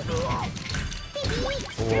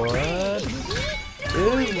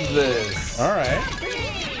 What is this? Alright.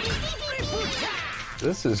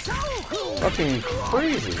 This is fucking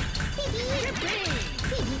crazy.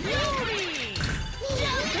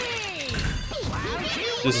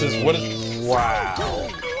 This is what is. Wow.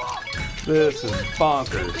 This is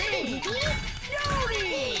bonkers.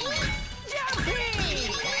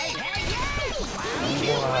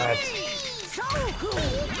 What?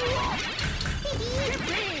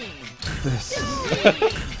 This.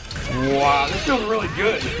 Wow, this feels really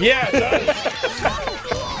good. Yeah, it does.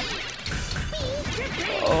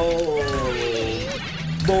 Oh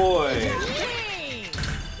boy.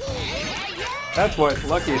 That's why it's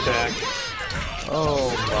Lucky Attack.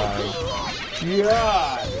 Oh my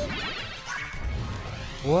god.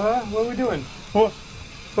 What? What are we doing? What?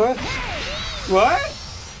 What? What?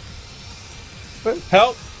 What?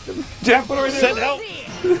 Help! Jeff, what are we doing? Send help!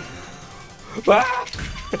 Ah!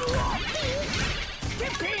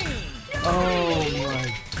 Oh my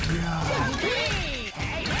god.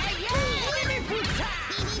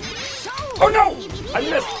 Oh no! I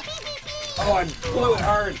missed! Oh, I blew it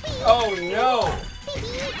hard. Oh no!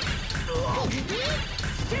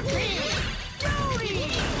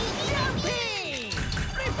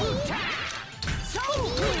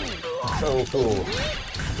 So cool.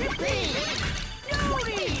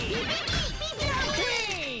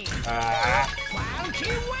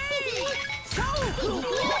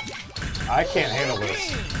 I can't handle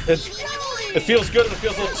this. It feels good and it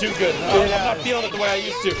feels a little too good. I'm not feeling it the way I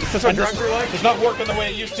used to. Is this what drunks are like? It's not working the way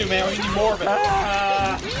it used to, man. We need more of it.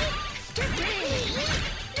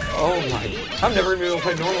 Oh my. I'm never going to be able to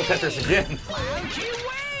play normal Tetris again.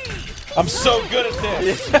 I'm so good at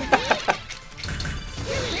this.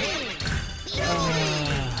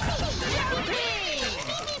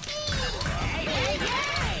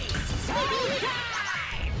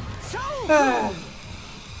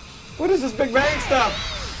 What is this Big Bang stuff?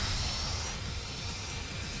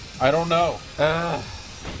 I don't know.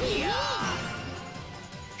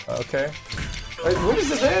 Okay. Wait, what does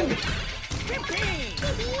this end?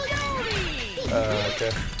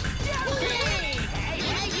 Okay.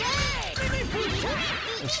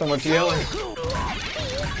 There's so much yelling.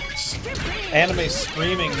 Anime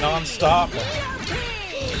screaming non-stop.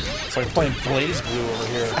 It's like playing Blaze Blue over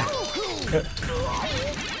here.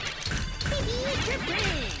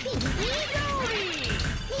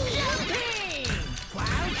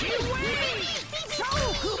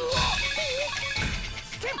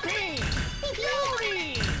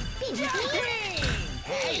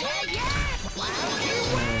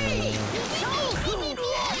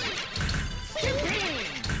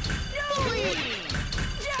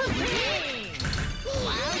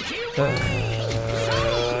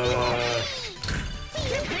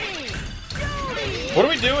 What are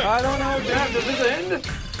we doing? I don't know, Dad. Does this end?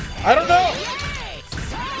 I don't know.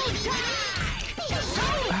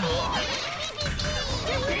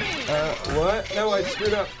 What? No, I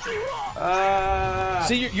screwed up.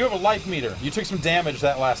 See, you have a life meter. You took some damage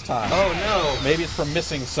that last time. Oh no. Maybe it's from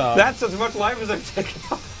missing some. That's as much life as I've taken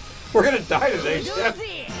off. We're gonna die today, Jeff.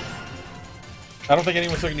 I don't think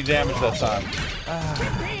anyone took any damage that time.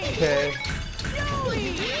 Okay.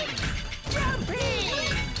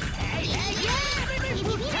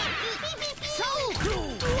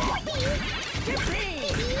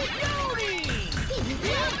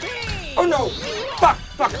 Oh no! Fuck!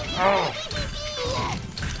 Fuck! Oh.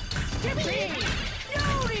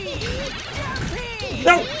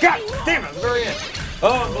 No! God damn it! At the very end.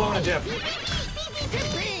 Oh, I'm blowing a Jeff.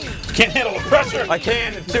 Can't handle the pressure. I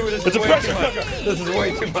can. It's a pressure cooker. This is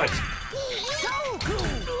way too much.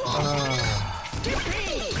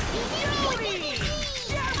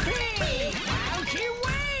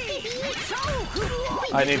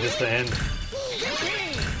 I need this to end.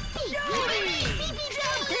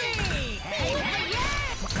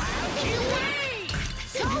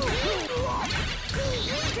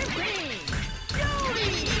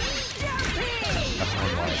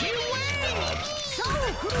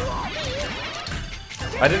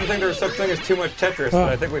 I didn't think there was such thing as too much Tetris, but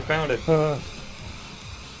I think we found it. Are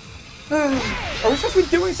we supposed to be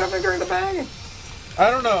doing something during the bang?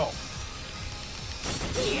 I don't know.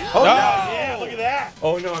 Oh, no! Yeah, look at that.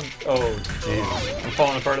 Oh no, oh jeez. I'm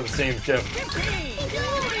falling apart at the seams, Jeff.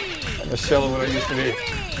 I'm a shell of what I used to be.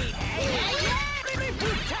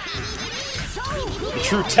 The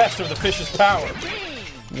true test of the fish's power.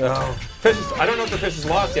 No. I don't know if the fish is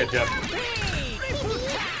lost yet, Jeff.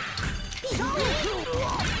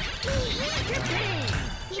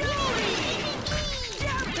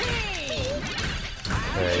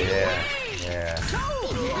 Okay, yeah.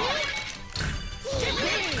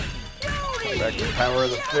 the power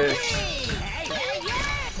of the fish.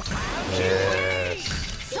 Yes.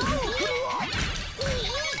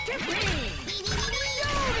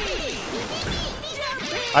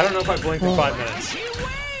 I don't know if I blinked in 5 minutes.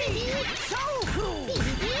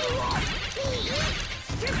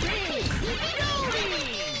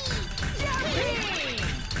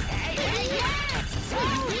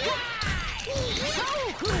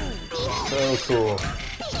 So cool.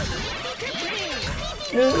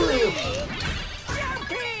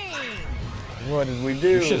 What did we do?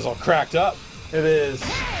 Your shit is all cracked up. It is.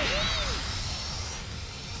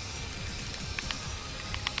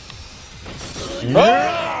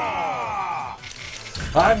 Ah!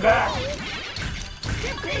 I'm back.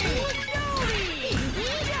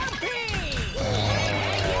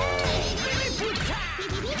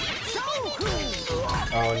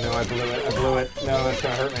 Oh no, I blew it. I blew it. No, that's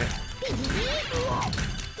gonna hurt me.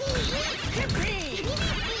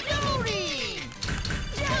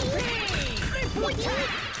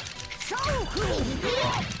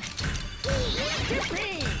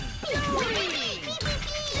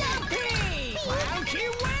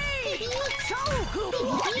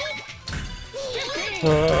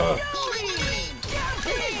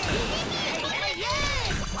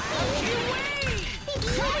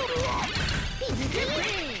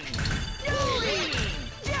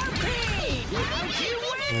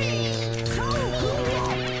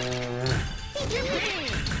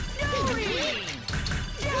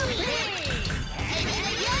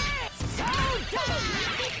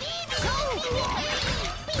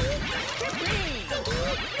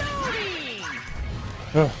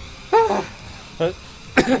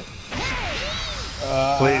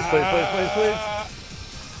 Please, please, please, please, please.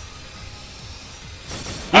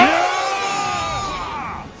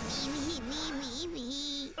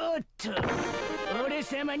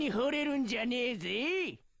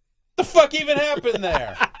 The fuck even happened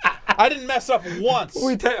there? I didn't mess up once.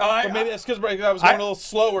 But maybe that's because I was going a little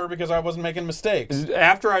slower because I wasn't making mistakes.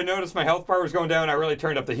 After I noticed my health bar was going down, I really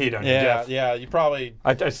turned up the heat on you, Jeff. Yeah, you probably...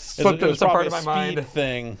 I slipped into some part of my mind. Speed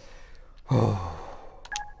thing.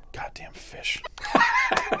 Goddamn fish.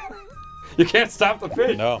 You can't stop the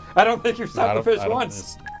fish. No. I don't think you've stopped the fish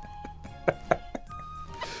once.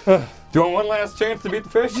 Do you want one last chance to beat the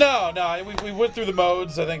fish? No, we went through the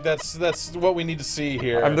modes. I think that's what we need to see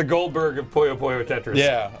here. I'm the Goldberg of Puyo Puyo Tetris.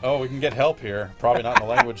 Yeah. Oh, we can get help here. Probably not in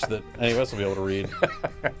the language that any of us will be able to read.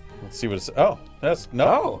 Let's see what it's... Oh, that's... No.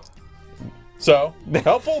 Oh. So,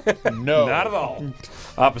 helpful? No. Not at all.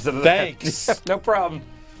 Opposite of Thanks. that. No problem.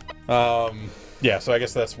 Yeah, so I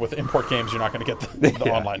guess that's with import games, you're not going to get the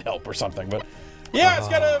online help or something. But yeah, it's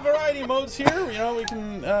got a variety of modes here. You know, we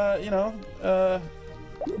can,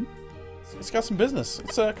 it's got some business.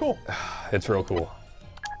 It's cool. It's real cool.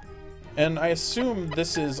 And I assume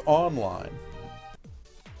this is online.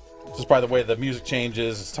 Just by the way the music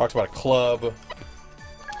changes, it talks about a club.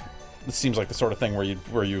 This seems like the sort of thing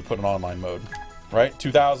where you put an online mode, right?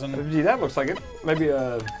 2000. Gee, that looks like it. Maybe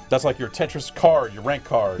that's like your Tetris card, your rank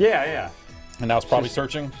card. Yeah, yeah. And now it's probably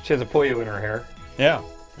searching. She has a Puyo in her hair. Yeah.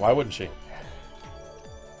 Why wouldn't she?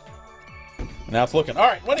 Now it's looking. All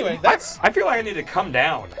right. Well, anyway, that's. I feel like I need to come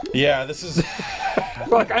down. Yeah, this is.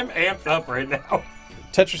 Like I'm amped up right now.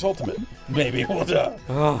 Tetris Ultimate. Maybe we'll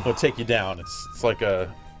take you down. It's like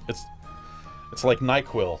a. It's like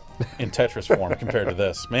NyQuil in Tetris form compared to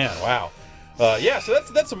this. Man, wow. Yeah, so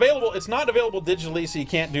that's available. It's not available digitally, so you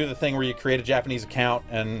can't do the thing where you create a Japanese account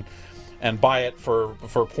and buy it for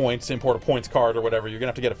points, import a points card or whatever. You're gonna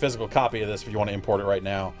have to get a physical copy of this if you want to import it right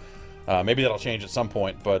now. Maybe that'll change at some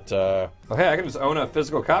point, but hey, I can just own a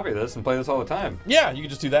physical copy of this and play this all the time. Yeah, you can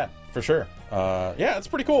just do that for sure. Yeah, it's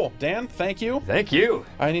pretty cool. Dan, thank you. Thank you.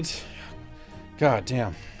 I need. God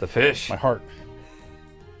damn. The fish. My heart.